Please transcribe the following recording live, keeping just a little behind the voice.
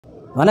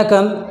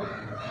வணக்கம்.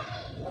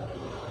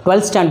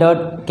 12th standard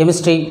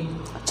chemistry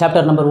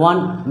chapter number 1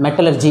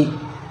 metallurgy.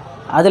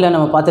 அதில்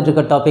நம்ம பார்த்துட்டு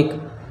இருக்க topic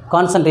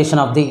concentration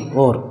of the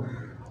ore.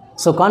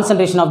 So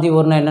concentration of the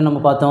ore என்ன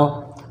நம்ம பார்த்தோம்?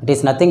 It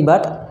is nothing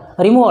but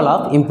removal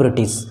of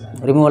impurities.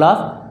 Removal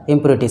of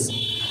impurities.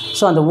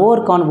 So அந்த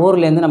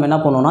ஓர்லேருந்து நம்ம என்ன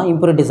பண்ணுவோம்னா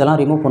impurities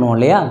எல்லாம் ரிமூவ் பண்ணுவோம்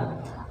இல்லையா?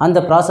 அந்த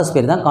ப்ராசஸ்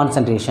பேர் தான்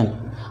கான்சன்ட்ரேஷன்.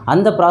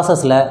 அந்த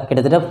ப்ராசஸில்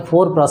கிட்டத்தட்ட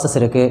 4 ப்ராசஸ்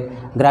இருக்குது.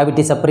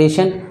 Gravity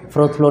separation,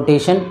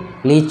 flotation,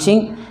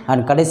 leaching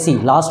and கடைசி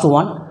லாஸ்ட்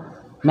ஒன்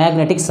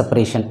மேக்னெட்டிக்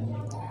செப்பரேஷன்.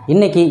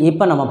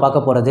 இப்போ நம்ம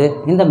பார்க்க போகிறது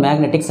இந்த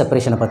மேக்னெட்டிக்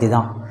செப்பரேஷனை பற்றி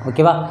தான்.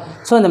 ஓகேவா?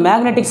 ஸோ இந்த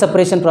மேக்னெட்டிக்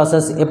செப்பரேஷன்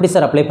ப்ராசஸ் எப்படி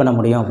சார் அப்ளை பண்ண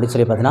முடியும் அப்படின்னு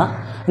சொல்லி பார்த்தீங்கன்னா,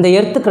 இந்த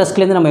எர்த்து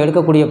க்ரஸ்ட்லேருந்து நம்ம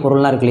எடுக்கக்கூடிய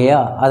பொருள்லாம் இருக்கு இல்லையா,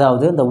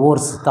 அதாவது இந்த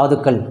ஓர்ஸ்,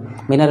 தாதுக்கள்,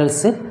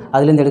 மினரல்ஸு,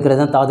 அதுலேருந்து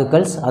எடுக்கிறது தான்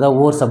தாதுக்கள்ஸ், அதாவது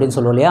ஓர்ஸ் அப்படின்னு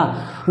சொல்லுவோம் இல்லையா.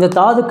 இந்த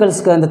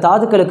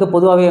தாதுக்களுக்கு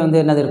பொதுவாகவே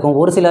என்னது இருக்கும்,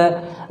 ஒரு சில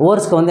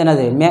ஓர்ஸ்க்கு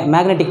என்னது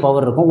மேக்னெட்டிக்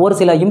பவர் இருக்கும், ஒரு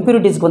சில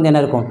இம்ப்யூரிட்டிஸ்க்கு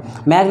என்ன இருக்கும்,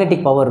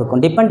 மேக்னெட்டிக் பவர்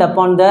இருக்கும். Depend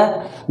upon the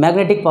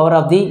magnetic power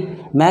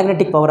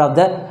of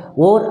the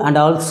wore and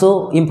also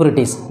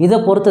impurities. இதை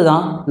பொறுத்து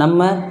தான்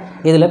நம்ம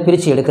இதில்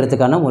பிரித்து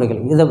எடுக்கிறதுக்கான முறைகள்.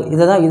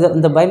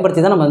 இதை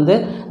பயன்படுத்தி தான் நம்ம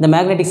இந்த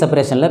மேக்னெட்டிக்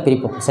செப்பரேஷனில்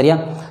பிரிப்போம். சரியா?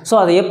 ஸோ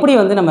அதை எப்படி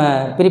நம்ம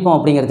பிரிப்போம்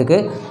அப்படிங்கிறதுக்கு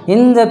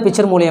இந்த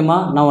பிக்சர்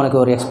மூலியமாக நான்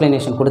உனக்கு ஒரு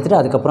எக்ஸ்ப்ளனேஷன் கொடுத்துட்டு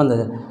அதுக்கப்புறம் அந்த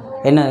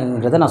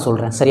என்னங்கிறத நான்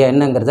சொல்கிறேன். சரியா?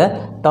 என்னங்கிறத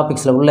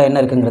டாபிக்ஸில் உள்ள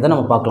என்ன இருக்குங்கிறத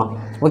நம்ம பார்க்கலாம்.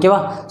 ஓகேவா?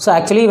 ஸோ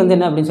ஆக்சுவலி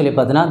என்ன அப்படின்னு சொல்லி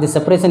பார்த்தீங்கன்னா, தி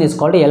separation is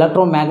called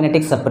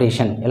electromagnetic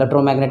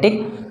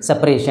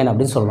separation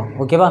அப்படின்னு சொல்லலாம்.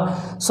 ஓகேவா?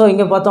 ஸோ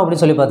இங்கே பார்த்தோம்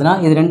அப்படின்னு சொல்லி பார்த்தீங்கன்னா,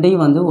 இது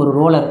ரெண்டையும் ஒரு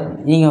ரோலர்,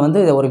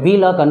 நீங்கள் ஒரு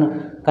வீலாக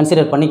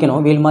கன்சிடர் பண்ணிக்கணும்.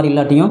 வீல் மாதிரி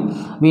இல்லாட்டியும்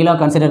வீலாக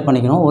கன்சிடர்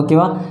பண்ணிக்கணும்.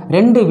 ஓகேவா?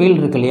 2 வீல்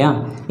இருக்கு இல்லையா,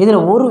 இதில்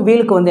ஒரு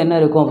வீலுக்கு என்ன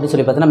இருக்கும் அப்படின்னு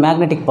சொல்லி பார்த்தீங்கன்னா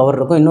மேக்னெட்டிக் பவர்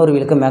இருக்கும், இன்னொரு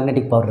வீலுக்கு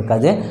மேக்னெட்டிக் பவர்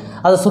இருக்காது.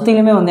 அதை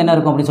சுற்றிலுமே என்ன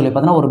இருக்கும் அப்படின்னு சொல்லி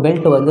பார்த்தீங்கன்னா, ஒரு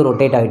பெல்ட்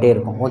ரொட்டேட் ஆகிட்டே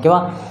இருக்கும். ஓகேவா?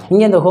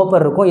 இங்கே இந்த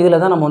ஹோப்பர் இருக்கும். இதில்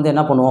தான் நம்ம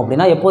என்ன பண்ணுவோம்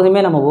அப்படின்னா,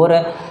 எப்போதுமே நம்ம ஓரை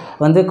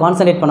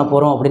கான்சன்ட்ரேட் பண்ண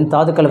போகிறோம் அப்படின்னு,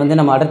 தாதுக்களை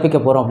நம்ம அடர்ப்பிக்க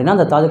போகிறோம் அப்படின்னா,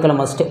 அந்த தாதுக்களை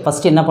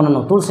ஃபஸ்ட்டு என்ன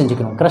பண்ணணும், தூள்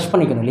செஞ்சுக்கணும், க்ரஷ்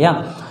பண்ணிக்கணும் இல்லையா.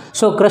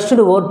 So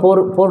crushed wore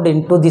board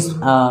into this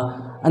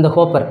அந்த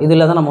ஹோப்பர்,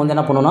 இதில் தான் நம்ம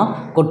என்ன பண்ணுவோம்னா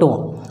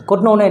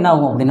கொட்டினோன்னே என்ன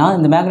ஆகும் அப்படின்னா,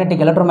 இந்த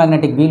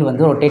எலக்ட்ரோமேக்னெட்டிக் வீல்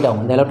ரொட்டேட்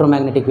ஆகும். இந்த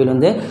எலக்ட்ரோமேக்னெட்டிக் வீல்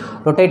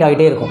ரொட்டேட்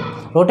ஆகிட்டே இருக்கும்.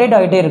 ரொட்டேட்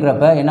ஆகிட்டே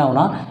இருக்கிறப்ப என்ன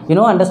ஆகுனா,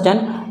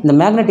 அண்டர்ஸ்டாண்ட், இந்த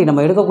மேக்னெட்டிக்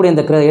நம்ம எடுக்கக்கூடிய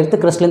இந்த எர்த்து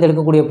க்ரஸ்ட்லேருந்து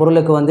எடுக்கக்கூடிய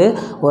பொருளுக்கு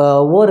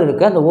ஓர்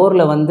இருக்குது. அந்த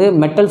ஓரில்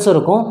மெட்டல்ஸும்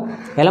இருக்கும்,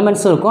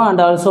 எலமெண்ட்ஸும் இருக்கும்,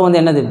 அண்ட் ஆல்சோ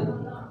என்னது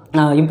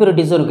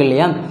இம்ப்யூரிட்டிஸும் இருக்குது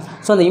இல்லையா.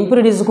 ஸோ அந்த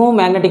இம்ப்யூரிட்டிஸுக்கும்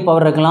மேக்னெட்டிக்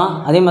பவர் இருக்கலாம்,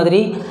 அதே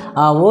மாதிரி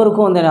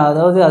ஓருக்கும்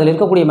அதாவது அதில்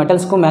இருக்கக்கூடிய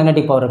மெட்டல்ஸுக்கும்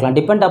மேக்னெட்டிக் பவர் இருக்கலாம்.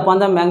 Depend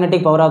upon the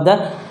magnetic power of the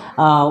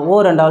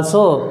wore and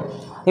also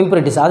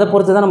impurities. அதை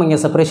பொறுத்து தான் நம்ம இங்கே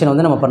செப்பரேஷன்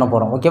நம்ம பண்ண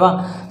போகிறோம். ஓகேவா?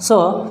 ஸோ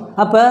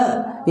அப்போ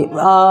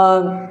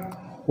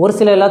ஒரு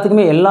சில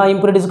எல்லாத்துக்குமே எல்லா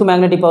இம்ப்யூரிட்டிஸ்க்கும்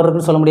மேக்னெட்டிக் பவர்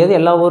இருக்குன்னு சொல்ல முடியாது,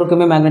 எல்லா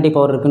ஓருக்குமே மேக்னெட்டிக்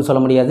பவர் இருக்குன்னு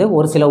சொல்ல முடியாது.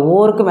 ஒரு சில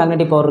ஓருக்கு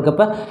மேக்னெட்டிக் பவர்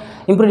இருக்கப்போ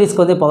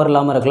இம்ப்யூரிட்டிஸ்க்கு பவர்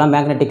இல்லாமல் இருக்கலாம்,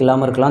 மேக்னெட்டிக்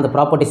இல்லாமல் இருக்கலாம், அந்த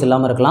ப்ராப்பர்ட்டிஸ்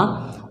இல்லாமல் இருக்கலாம்.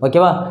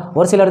 ஓகேவா?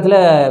 ஒரு சில இடத்துல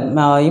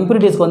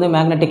இம்ப்யூரிட்டிஸ்க்கு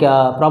மேக்னெட்டிக்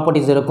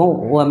ப்ராப்பர்ட்டிஸ் இருக்கும்,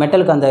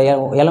 மெட்டலுக்கு அந்த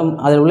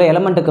அதில் உள்ள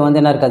எலமெண்ட்டுக்கு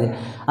என்ன இருக்காது,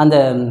 அந்த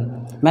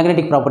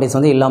மேக்னெட்டிக் ப்ராப்பர்ட்டிஸ்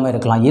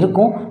இல்லாமல்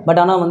இருக்கும். பட்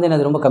ஆனால்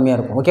அது ரொம்ப கம்மியாக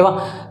இருக்கும். ஓகேவா?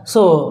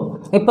 ஸோ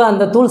இப்போ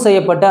அந்த தூள்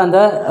செய்யப்பட்ட அந்த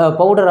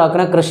பவுடர்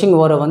ஆக்கின க்ரஷிங்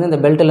ஓரை இந்த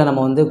பெல்ட்டில்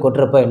நம்ம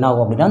கொட்டுறப்போ என்ன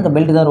ஆகும் அப்படின்னா, அந்த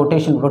பெல்ட் தான்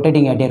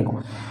ரொட்டேட்டிங் ஆகிட்டே இருக்கும்.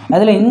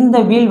 அதில் இந்த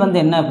வீல்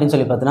என்ன அப்படின்னு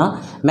சொல்லி பார்த்தோன்னா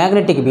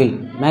மேக்னெட்டிக்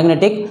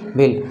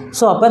வீல்.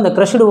 ஸோ அப்போ இந்த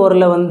க்ரஷ்டு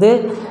ஓரில்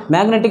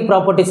மேக்னெட்டிக்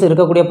ப்ராப்பர்ட்டிஸ்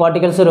இருக்கக்கூடிய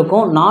பார்ட்டிகல்ஸ்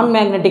இருக்கும், நான்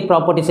மேக்னெட்டிக்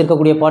ப்ராப்பர்ட்டிஸ்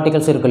இருக்கக்கூடிய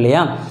பார்ட்டிகல்ஸ் இருக்கும்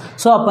இல்லையா.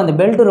 ஸோ அப்போ அந்த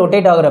பெல்ட்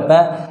ரொட்டேட் ஆகிறப்ப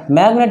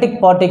மேக்னெட்டிக்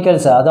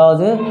பார்ட்டிகல்ஸ்,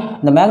 அதாவது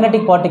இந்த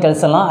மேக்னெட்டிக்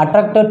பார்ட்டிகல்ஸ் எல்லாம்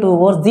அட்ராக்டட்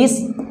டுவர்ட்ஸ் திஸ்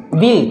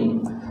வீல்,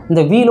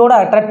 இந்த வீலோடு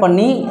அட்ராக்ட்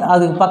பண்ணி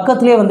அதுக்கு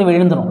பக்கத்துலேயே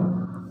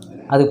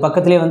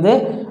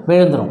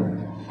விழுந்துடும்.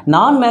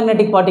 நான்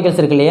மேக்னெட்டிக் பார்ட்டிகல்ஸ்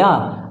இருக்கு இல்லையா,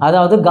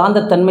 அதாவது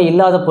காந்தத்தன்மை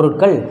இல்லாத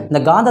பொருட்கள். இந்த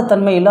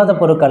காந்தத்தன்மை இல்லாத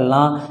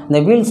பொருட்கள்லாம் இந்த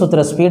வீல்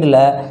சுற்றுற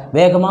ஸ்பீடில்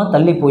வேகமாக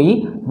தள்ளி போய்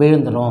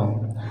விழுந்துடும்.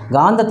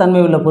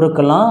 காந்தத்தன்மை உள்ள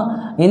பொருட்கள்லாம்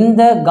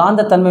இந்த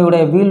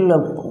காந்தத்தன்மையுடைய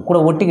வீலில் கூட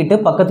ஒட்டிக்கிட்டு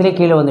பக்கத்திலே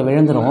கீழே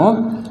விழுந்துடும்.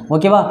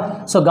 ஓகேவா?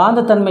 ஸோ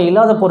காந்தத்தன்மை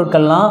இல்லாத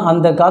பொருட்கள்லாம்,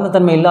 அந்த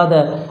காந்தத்தன்மை இல்லாத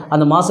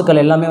அந்த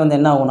மாசுக்கள் எல்லாமே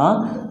என்ன ஆகும்னா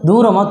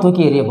தூரமாக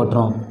தூக்கி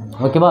எறியப்பட்டுரும்.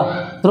 ஓகேவா?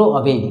 த்ரோ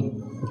அவே.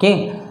 ஓகே,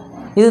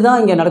 இதுதான்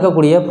இங்கே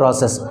நடக்கக்கூடிய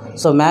ப்ராசஸ்.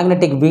 ஸோ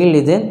மேக்னெட்டிக் வீல்,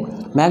 இது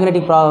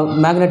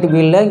மேக்னெட்டிக்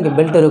வீலில் இங்கே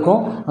பெல்ட் இருக்கும்,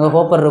 அங்கே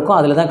ஹோப்பர் இருக்கும்,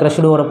 அதில் தான்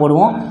க்ரஷ்டு ஓரை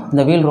போடுவோம்.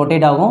 இந்த வீல்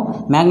ரொட்டேட் ஆகும்,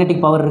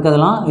 மேக்னெட்டிக் பவர்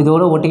இருக்கிறதெல்லாம்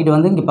இதோடு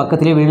ஒட்டிக்கிட்டு இங்கே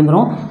பக்கத்துலேயே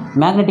விழுந்துடும்.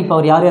 மேக்னெட்டிக்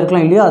பவர்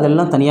யாருக்கெல்லாம் இல்லையோ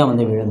அதெல்லாம் தனியாக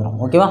விழுந்துடும்.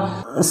 ஓகேவா?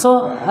 ஸோ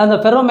அந்த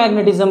ஃபெரோ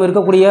மேக்னெட்டிசம்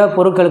இருக்கக்கூடிய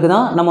பொருட்களுக்கு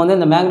தான் நம்ம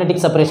இந்த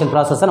மேக்னெட்டிக் செப்பரேஷன்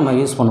ப்ராசஸை நம்ம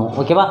யூஸ் பண்ணுவோம்.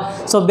 ஓகேவா?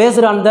 So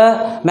based on the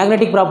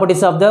magnetic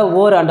properties of the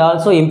wore and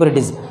also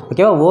impurities.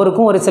 ஓகேவா?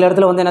 ஓருக்கும் ஒரு சில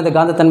இடத்துல என்னது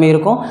காந்தத்தன்மை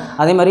இருக்கும்,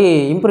 அதே மாதிரி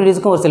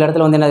இம்ப்யூரிட்டிஸ்க்கும் ஒரு சில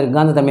இடத்துல என்னது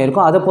காந்தத்தன்மை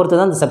இருக்கும். அதை பொறுத்து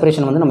தான் இந்த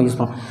செப்பரேஷன் நம்ம யூஸ்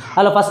பண்ணுவோம்.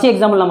 அதில் ஃபஸ்ட்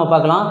எக்ஸாம்பிள் நம்ம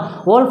பார்க்கலாம்.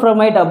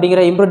 வோல்ஃப்ரமைட்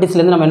அப்படிங்கிற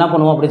இம்ப்யூரிட்டிஸ்லேருந்து நம்ம என்ன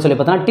பண்ணுவோம் அப்படின்னு சொல்லி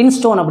பார்த்தோம்னா டின்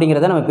ஸ்டோன்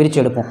அப்படிங்கிறத நம்ம பிரித்து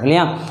எடுப்போம்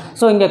இல்லையா.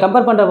 ஸோ இங்கே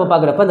கம்பேர் பண்ணுறப்ப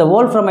பார்க்குறப்ப இந்த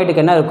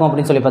வோல்ஃப்ரமைட்டுக்கு என்ன இருக்கும்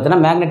அப்படின்னு சொல்லி பார்த்தோன்னா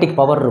மேக்னெட்டிக்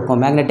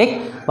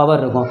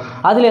பவர் இருக்கும்.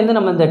 அதுலேருந்து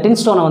நம்ம இந்த டின்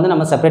ஸ்டோனை வந்து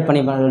நம்ம செப்பரேட்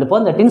பண்ணி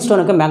எடுப்போம். இந்த டின்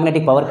ஸ்டோனுக்கு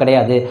மேக்னெட்டிக் பவர்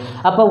கிடையாது.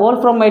 அப்போ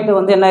வோல்ஃப்ரமைட்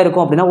வந்து என்ன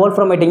இருக்கும் அப்படின்னா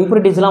வோல்ஃப்ரமைட்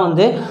இம்ப்யூரிட்டிஸ்லாம்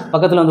வந்து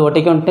பக்கத்தில் வந்து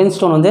ஒட்டிக்கும், டின்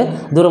ஸ்டோன் வந்து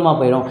தூரமாக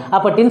போயிடும்.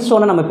 அப்போ டின்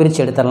ஸ்டோனை நம்ம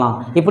பிரித்து எடுத்துடலாம்.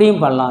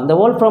 இப்படியும் பண்ணலாம். இந்த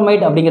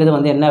வோல்ஃப்ரமைட் அப்படிங்கிறது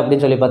வந்து என்ன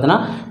அப்படின்னு சொல்லி பார்த்தோன்னா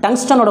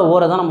டங்ஸ்டனோட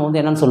ஓரை தான் நம்ம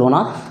வந்து என்னன்னு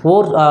சொல்லுவோம்னா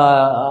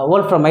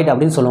வோல்ஃப்ரமைட்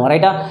அப்படின்னு சொல்லுவோம்.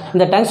 ரைட்டா.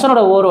 இந்த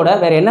டங்ஸ்டனோட ஓரோட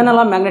வேறு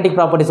என்னென்னலாம் மேக்னெட்டிக்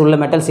ப்ராப்பர்ட்டிஸ் உள்ள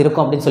மெட்டல்ஸ்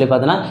இருக்கும் அப்படின்னு சொல்லி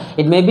பார்த்தோன்னா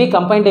it may be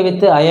combined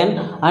with iron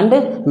and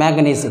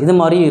manganese, இது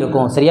மாதிரியும்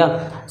இருக்கும். சரியா.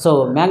 ஸோ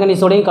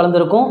மேங்கனீஸோடையும்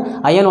கலந்துருக்கும்,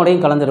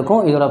 அயனோடையும்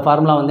கலந்துருக்கும். இதோட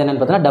ஃபார்முலா வந்து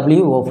என்னென்னு பார்த்தோன்னா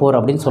WO4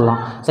 அப்படின்னு சொல்லலாம்.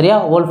 சரியா.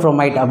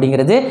 வோல்ஃப்ரமைட்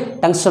அப்படிங்கிறது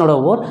டங்ஸ்டனோட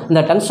ஓர்.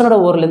 இந்த டங்ஸ்டனோட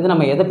ஓர்லேருந்து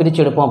நம்ம எதை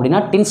பிரித்து எடுப்போம்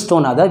அப்படின்னா டின்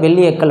ஸ்டோன், அதாவது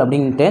வெள்ளியக்கல்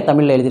அப்படின்ட்டு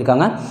தமிழில்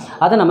எழுதியிருக்காங்க.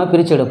 அதை நம்ம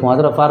பிரித்து எடுப்போம்.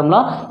 அதோட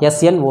ஃபார்முலா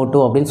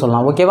SnO2 அப்படின்னு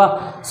சொல்லலாம். ஓகேவா.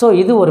 ஸோ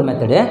இது ஒரு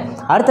மெத்தடு.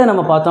 அடுத்து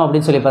நம்ம பார்த்தோம்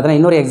அப்படின்னு சொல்லி பார்த்தோன்னா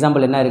இன்னொரு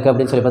எக்ஸாம்பிள் என்ன இருக்குது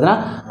அப்படின்னு சொல்லி பார்த்தோன்னா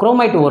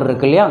குரோமைட் ஓர்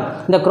இருக்குது இல்லையா.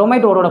 இந்த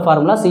குரோமைட் ஓரோட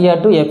ஃபார்முலா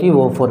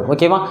Cr2FeO4.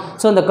 ஓகேவா.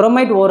 ஸோ இந்த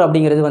குரோமைட் ஓர்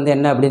அப்படிங்கிறது வந்து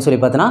என்ன அப்படின்னு சொல்லி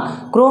பார்த்தோன்னா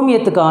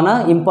குரோமியத்துக்கான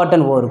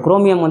இம்பார்ட்டன்ட் ஓர்,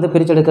 குரோமியம் வந்து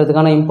பிரித்து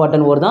எடுக்கிறதுக்கான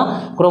இம்பார்ட்டன்ட் ஓர் தான்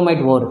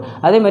குரோமைட் ஓர்.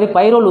 அதே மாதிரி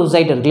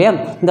பைரோலூசைட் இருக்கு இல்லையா.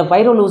 இந்த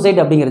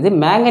பைரோலூசைட் அப்படிங்கிறது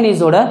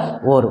மேங்கனீஸோட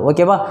ஓர்.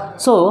 ஓகேவா.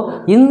 ஸோ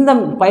இந்த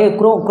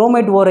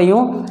குரோமைட்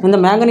ஓரையும் இந்த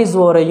மேங்கனீஸ்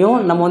ஓரையும்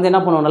நம்ம வந்து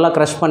என்ன பண்ணுவோம், நல்லா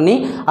க்ரஷ் பண்ணி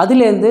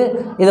அதுலேருந்து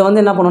இதை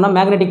வந்து என்ன பண்ணுவோம்னா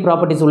மேக்னெட்டிக்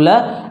ப்ராப்பர்ட்டிஸ் உள்ள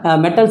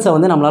மெட்டல்ஸை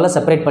வந்து நம்மளால்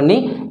செப்பரேட் பண்ணி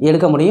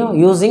எடுக்க முடியும்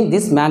using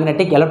this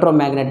magnetic electro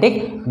magnetic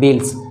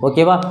wheels.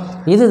 ஓகேவா.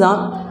 இதுதான்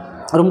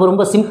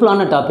ரொம்ப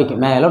சிம்பிளான டாபிக்.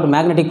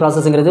 மேக்னெட்டிக்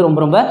ப்ராசஸ்ங்கிறது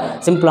ரொம்ப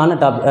சிம்பிளான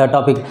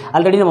டாபிக்.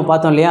 ஆல்ரெடி நம்ம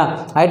பார்த்தோம் இல்லையா,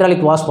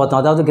 ஹைட்ராலிக் வாஷ் பார்த்தோம்,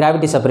 அதாவது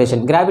கிராவிட்டி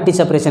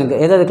செப்பரேஷனுக்கு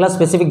எதுக்கெல்லாம்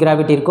ஸ்பெசிஃபிக்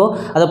கிராவிட்டி இருக்கோ,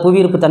 அதை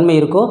புவியீர்ப்பு தன்மை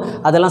இருக்கோ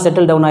அதெல்லாம்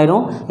செட்டில் டவுன்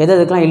ஆயிரும்.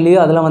 எதுக்கெல்லாம்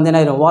இல்லையோ அதெல்லாம் வந்து என்ன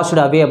ஆயிரும்,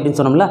 வாஷ்டு அவே அப்படின்னு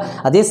சொன்னோம்ல.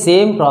 அதே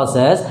சேம்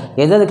ப்ராசஸ்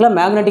எதுக்கெல்லாம்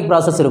மேக்னெட்டிக்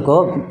ப்ராசஸ் இருக்கோ,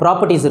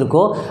 ப்ராப்பர்ட்டிஸ்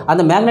இருக்கோ,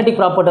 அந்த மேக்னெட்டிக்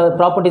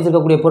ப்ராப்பர்ட்டிஸ்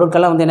இருக்கக்கூடிய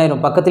பொருட்கள்லாம் வந்து என்ன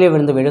ஆயிரும், பக்கத்திலே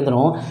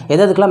விழுந்துடும்.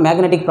 எதுக்கெல்லாம்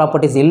மேக்னெட்டிக்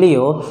ப்ராப்பர்ட்டிஸ்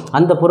இல்லையோ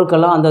அந்த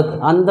பொருட்கள்லாம்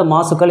அந்த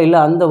மாசுக்கள்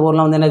இல்லை அந்த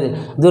ஊர்லாம் வந்து என்னது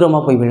தூரமாக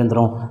போய்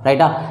விழுந்துரும்.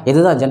 ரைட்டா.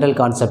 இதுதான் ஜென்ரல்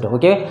கான்செப்ட்.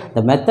 ஓகே.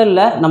 இந்த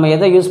மெத்தடில் நம்ம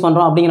எதை யூஸ்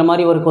பண்ணுறோம் அப்படிங்கிற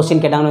மாதிரி ஒரு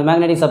கொஸ்டின் கேட்டாங்க.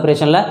 மேக்னெட்டிக்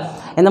செப்பரேஷனில்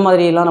எந்த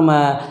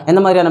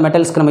மாதிரியான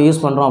மெட்டல்ஸ்க்கு நம்ம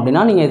யூஸ் பண்ணுறோம்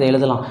அப்படின்னா நீங்கள் இதை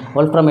எழுதலாம்.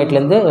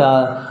 வோல்ஃப்ரமைட்லேருந்து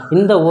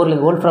இந்த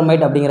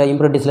வோல்ஃப்ரமைட் அப்படிங்கிற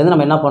இம்ப்யூரிட்டிஸ்லேருந்து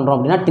நம்ம என்ன பண்ணுறோம்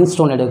அப்படின்னா டின்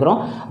ஸ்டோன் எடுக்கிறோம்.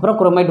 அப்புறம்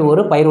குரோமைட்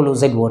ஓர்,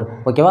 பைரோலூசைட் ஓர்.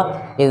 ஓகேவா.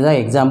 இதுதான்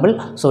எக்ஸாம்பிள்.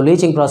 ஸோ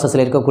லீச்சிங்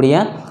ப்ராசஸில் இருக்கக்கூடிய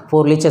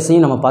 4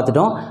 லீச்சஸையும் நம்ம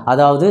பார்த்துட்டோம்.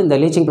 அதாவது இந்த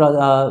லீச்சிங்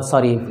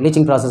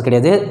ப்ராசஸ்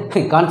கிடையாது,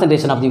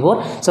 concentration of the wore.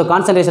 So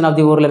concentration of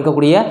the ஓரில்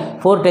இருக்கக்கூடிய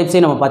 4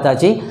 டைப்ஸையும் நம்ம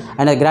பார்த்தாச்சு.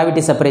 And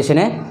gravity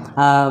செப்பரேஷனு,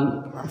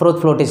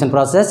 flotation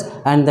process,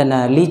 and then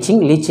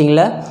லீச்சிங்கில்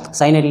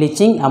cyanide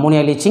leaching,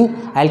 ammonia leaching,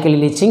 alkali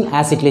leaching,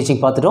 acid leaching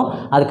பார்த்துட்டோம்.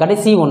 அது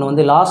கடைசி ஒன்று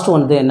வந்து லாஸ்ட்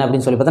வந்து என்ன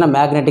அப்படின்னு சொல்லி பார்த்தோன்னா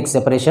மேக்னெட்டிக்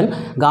செப்பரேஷன்,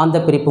 காந்த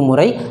பிரிப்பு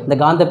முறை. இந்த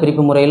காந்த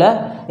பிரிப்பு முறையில்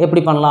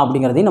எப்படி பண்ணலாம்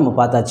அப்படிங்கிறதையும் நம்ம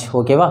பார்த்தாச்சு.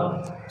 ஓகேவா.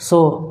 ஸோ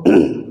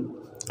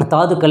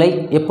தாதுக்களை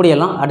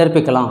எப்படியெல்லாம்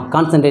அடர்ப்பிக்கலாம்,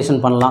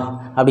 கான்சன்ட்ரேஷன் பண்ணலாம்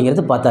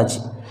அப்படிங்கிறது பார்த்தாச்சு.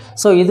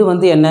 ஸோ இது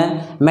வந்து என்ன,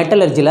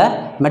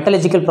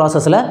 மெட்டலர்ஜிக்கல்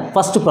ப்ராசஸில்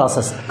first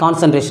process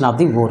concentration of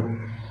the wore.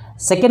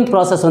 Second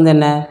process வந்து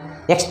என்ன,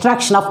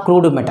 எக்ஸ்ட்ராக்ஷன் ஆஃப்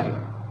க்ரூடு மெட்டல்.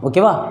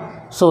 ஓகேவா.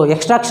 So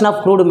extraction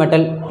of crude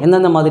metal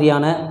எந்தெந்த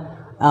மாதிரியான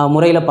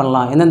முறையில்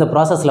பண்ணலாம், எந்தெந்த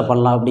ப்ராசஸில்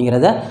பண்ணலாம்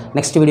அப்படிங்கிறத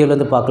நெக்ஸ்ட் வீடியோவில்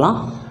வந்து பார்க்கலாம்.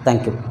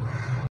 தேங்க்யூ.